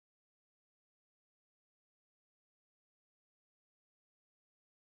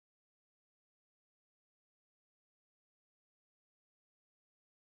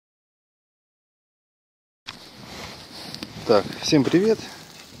Так, всем привет!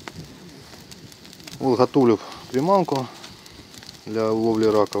 Вот готовлю приманку для ловли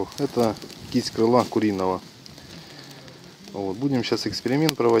раков. Это кисть крыла куриного. Вот, будем сейчас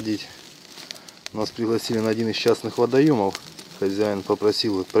эксперимент проводить. Нас пригласили на один из частных водоемов. Хозяин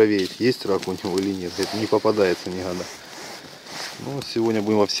попросил проверить, есть рак у него или нет. Это не попадается ни года. Ну, сегодня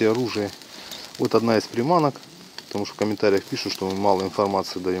будем во всеоружии. Вот одна из приманок. Потому что в комментариях пишут, что мы мало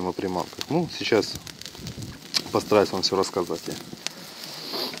информации даем о приманках. Ну, сейчас постараюсь вам все рассказать.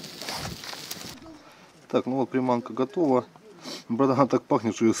 Так, ну вот приманка готова. Правда, она так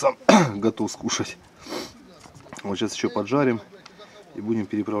пахнет, что ее сам готов скушать. Вот сейчас еще поджарим и будем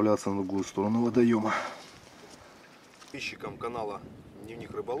переправляться на другую сторону водоема. Подписчикам канала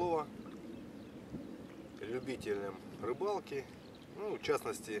Дневник Рыболова, любителям рыбалки, ну, в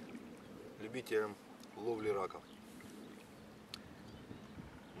частности, любителям ловли раков.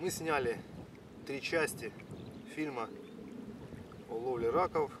 Мы сняли 3 части фильма о ловле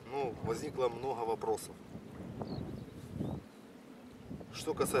раков, но возникло много вопросов.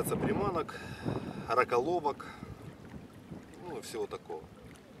 Что касается приманок, раколовок, ну и всего такого.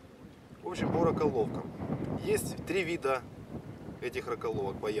 В общем, по раколовкам. Есть 3 вида этих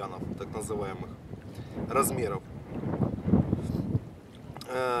раколовок, баянов, так называемых, размеров.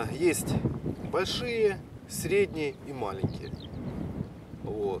 Есть большие, средние и маленькие.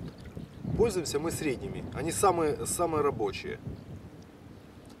 Вот. Пользуемся мы средними. Они самые рабочие.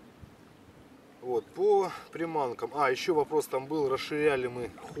 Вот, по приманкам. Еще вопрос там был, расширяли мы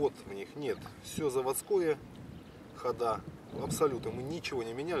ход в них. Нет, все заводское хода. Абсолютно мы ничего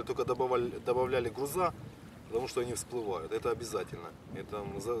не меняли, только добавляли груза, потому что они всплывают. Это обязательно. Это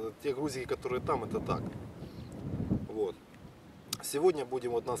те грузики, которые там, это так. Вот. Сегодня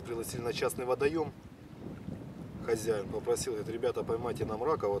будем, вот нас пригласили на частный водоем. Хозяин попросил, говорит, ребята, поймайте нам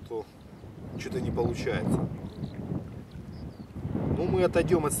раков, а то что-то не получается. Ну, мы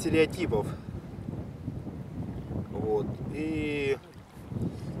отойдем от стереотипов. Вот. И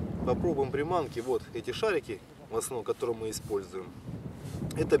попробуем приманки. Вот эти шарики, в основном, которые мы используем.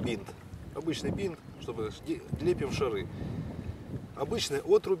 Это бинт. Обычный бинт, чтобы лепим шары. Обычные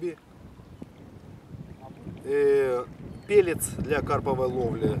отруби. Пелец для карповой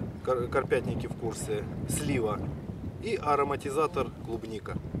ловли. Карпятники в курсе. Слива. И ароматизатор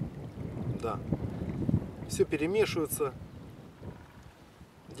клубника. Да. Все перемешивается.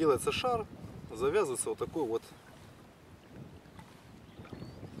 Делается шар. Завязывается вот такой вот.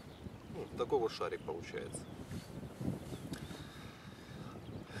 Такой вот шарик получается.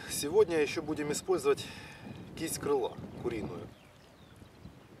 Сегодня еще будем использовать кисть крыла куриную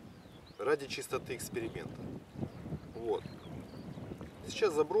ради чистоты эксперимента. Вот.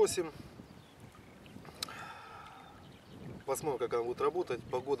 Сейчас забросим. Посмотрим, как она будет работать.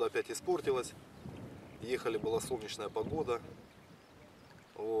 Погода опять испортилась. Ехали, была солнечная погода.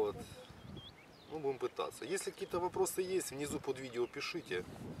 Вот. Ну, будем пытаться. Если какие-то вопросы есть, внизу под видео пишите.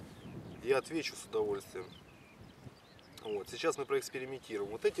 Я отвечу с удовольствием. Вот. Сейчас мы проэкспериментируем.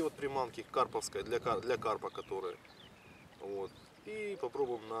 Вот эти вот приманки, карповская, для карпа, которые. Вот. И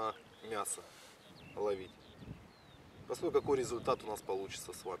попробуем на мясо ловить. Посмотрим, какой результат у нас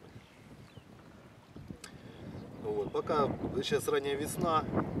получится с вами. Вот. Пока сейчас ранняя весна,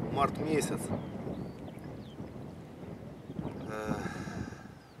 март месяц.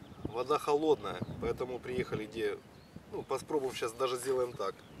 Вода холодная, поэтому приехали где. Ну, попробуем сейчас, даже сделаем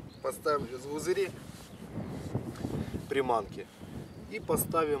так. Поставим в пузыри приманки и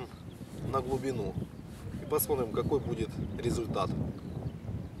поставим на глубину. И посмотрим, какой будет результат.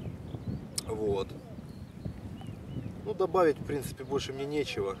 Вот. Ну, добавить, в принципе, больше мне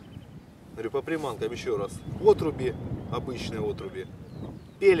нечего. Говорю, по приманкам еще раз. Отруби, обычные отруби.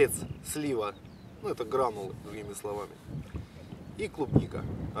 Пелец, слива. Ну, это гранулы, другими словами. И клубника.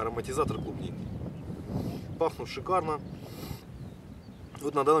 Ароматизатор клубники. Пахнут шикарно.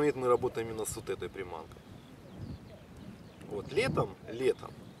 Вот на данный момент мы работаем именно с вот этой приманкой. Вот летом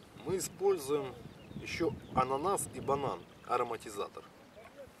мы используем еще ананас и банан, ароматизатор.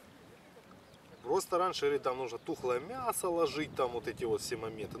 Просто раньше, говорит, там нужно тухлое мясо ложить, там вот эти вот все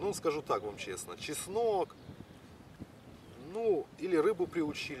моменты. Ну, скажу так вам честно, чеснок, ну, или рыбу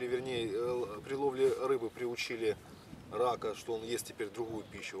приучили, вернее, при ловле рыбы приучили рака, что он ест теперь другую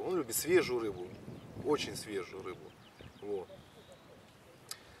пищу. Он любит свежую рыбу, очень свежую рыбу. Вот.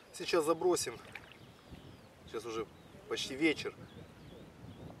 Сейчас забросим. Сейчас уже почти вечер.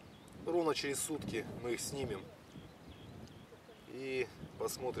 Ровно через сутки мы их снимем. И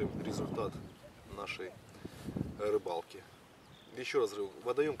посмотрим результат нашей рыбалки. Еще раз говорю,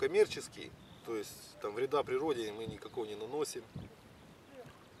 водоем коммерческий. То есть там вреда природе мы никакого не наносим.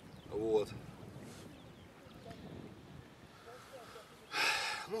 Вот.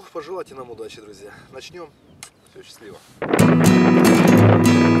 Ну, пожелайте нам удачи, друзья. Начнем. Все, счастливо.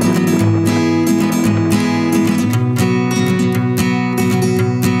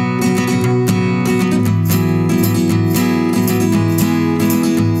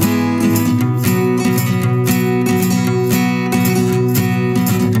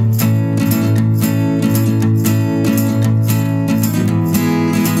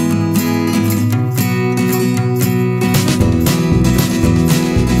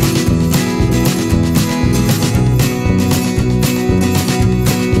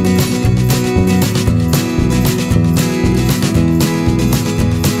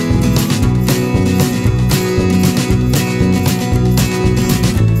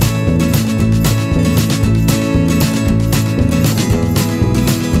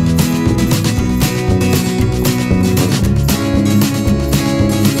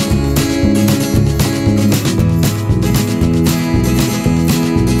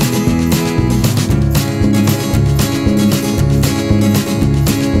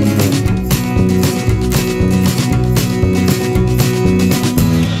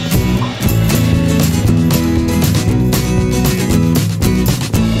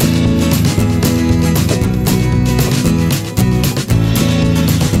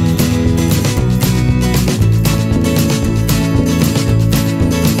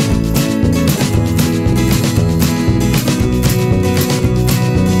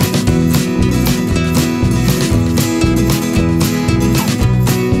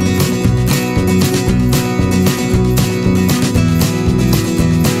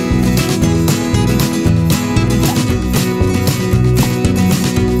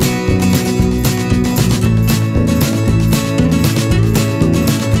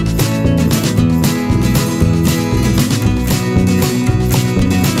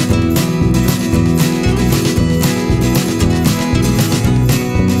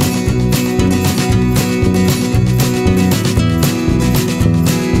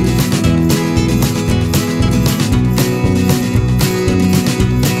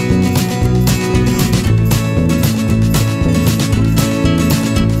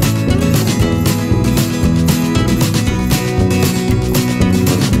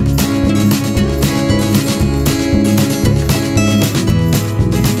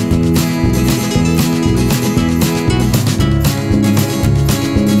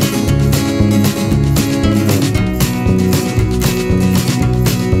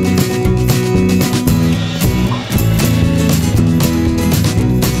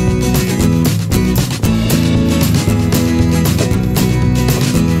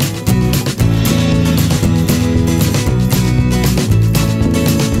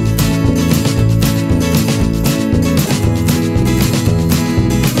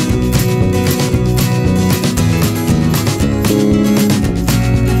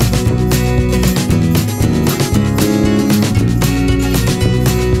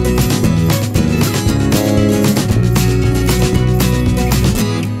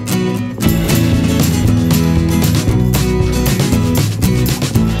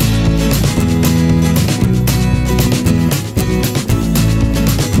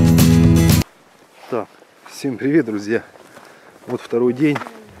 Всем привет, друзья! Вот второй день.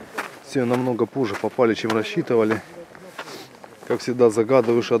 Все намного позже попали, чем рассчитывали. Как всегда,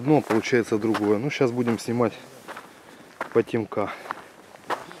 загадываешь одно, получается другое. Ну, сейчас будем снимать потемка.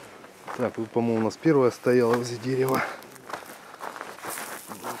 Так, тут, по-моему, у нас первая стояла возле дерева.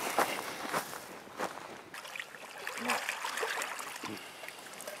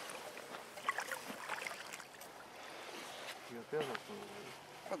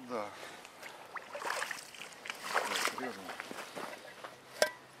 Да.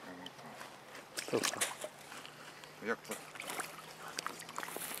 Як то?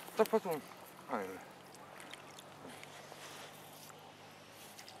 Та потім. Ай.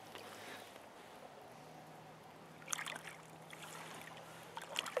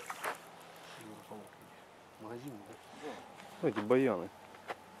 Магазин, да? Да. Эти баяны.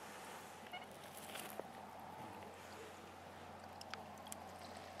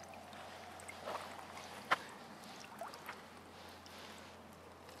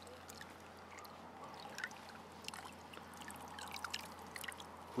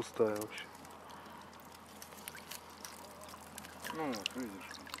 Пустая вообще. Ну вот, видишь.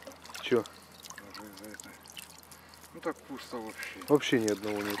 Чё? Даже из-за этой. Ну так пусто вообще. Вообще ни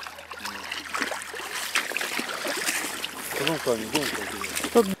одного нет. Ну камень,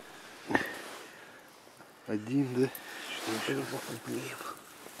 один, да? Что еще?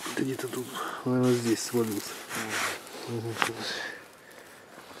 Да где-то тут, наверное, здесь свалился.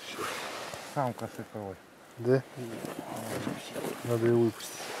 Самка сыпалась. Да? Надо ее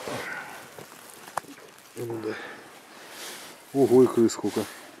выпустить. Ну да. Ого, и крыс сколько.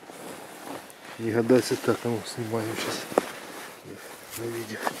 Не гадайся. Так, а ну снимаем сейчас на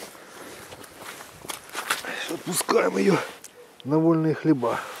видео. Отпускаем ее на вольные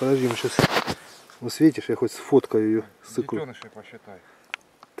хлеба. Подожди, мы сейчас светишь, я хоть сфоткаю ее. Детенышей посчитай.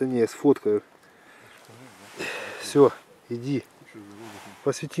 Да не, я сфоткаю. Все, иди.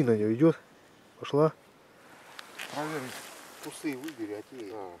 Посвети на нее, идет. Пошла. Проверь. Усы выбери, а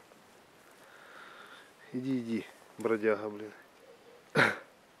те. Иди, бродяга, блин.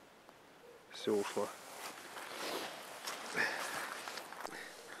 Все, ушла.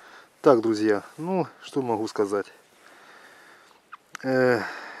 Так, друзья, ну, что могу сказать. На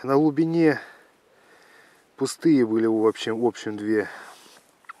глубине пустые были в общем две.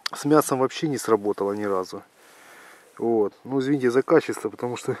 С мясом вообще не сработало ни разу. Вот. Ну, извините за качество,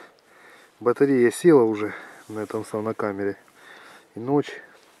 потому что батарея села уже на этом самом, на камере. И ночь.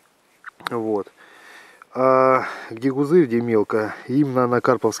 Вот. А где гузырь, где мелко, именно на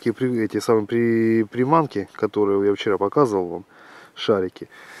карповские эти самые приманки, которые я вчера показывал вам, шарики.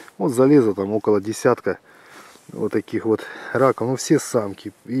 Вот залезло там около десятка вот таких вот раков. Ну, все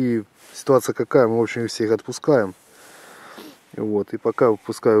самки. И ситуация какая, мы в общем всех отпускаем. Вот. И пока,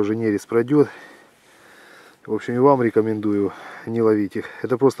 пускай уже нерест пройдет. В общем, и вам рекомендую не ловить их.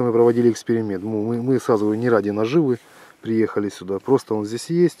 Это просто мы проводили эксперимент. Мы сразу не ради наживы приехали сюда. Просто он здесь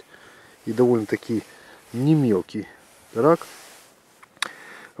есть. И довольно-таки не мелкий рак.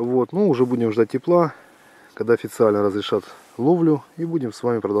 Вот. Ну, уже будем ждать тепла, когда официально разрешат ловлю. И будем с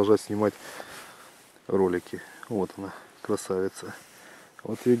вами продолжать снимать ролики. Вот она, красавица.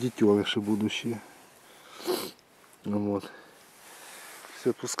 Вот ее детеныши будущие. Вот.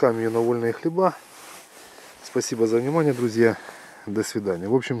 Все, отпускаем ее на вольные хлеба. Спасибо за внимание, друзья. До свидания.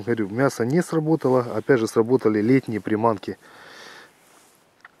 В общем, говорю, мясо не сработало. Опять же, сработали летние приманки.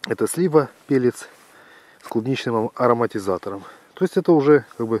 Это слива, пелец с клубничным ароматизатором. То есть это уже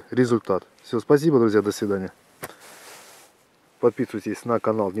как бы результат. Все, спасибо, друзья, до свидания. Подписывайтесь на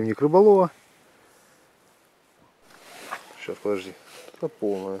канал Дневник Рыболова. Сейчас, подожди. Это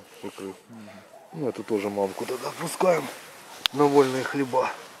полная икры. Ну, это тоже мамку тогда опускаем на вольные хлеба.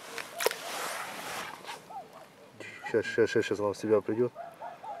 Сейчас она в себя придет.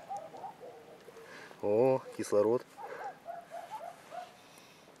 О, кислород.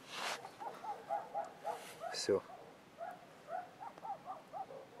 Все.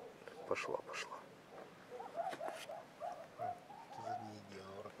 Пошла.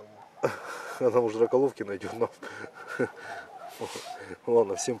 Она уже раколовки найдет. Но...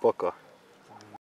 Ладно, всем пока.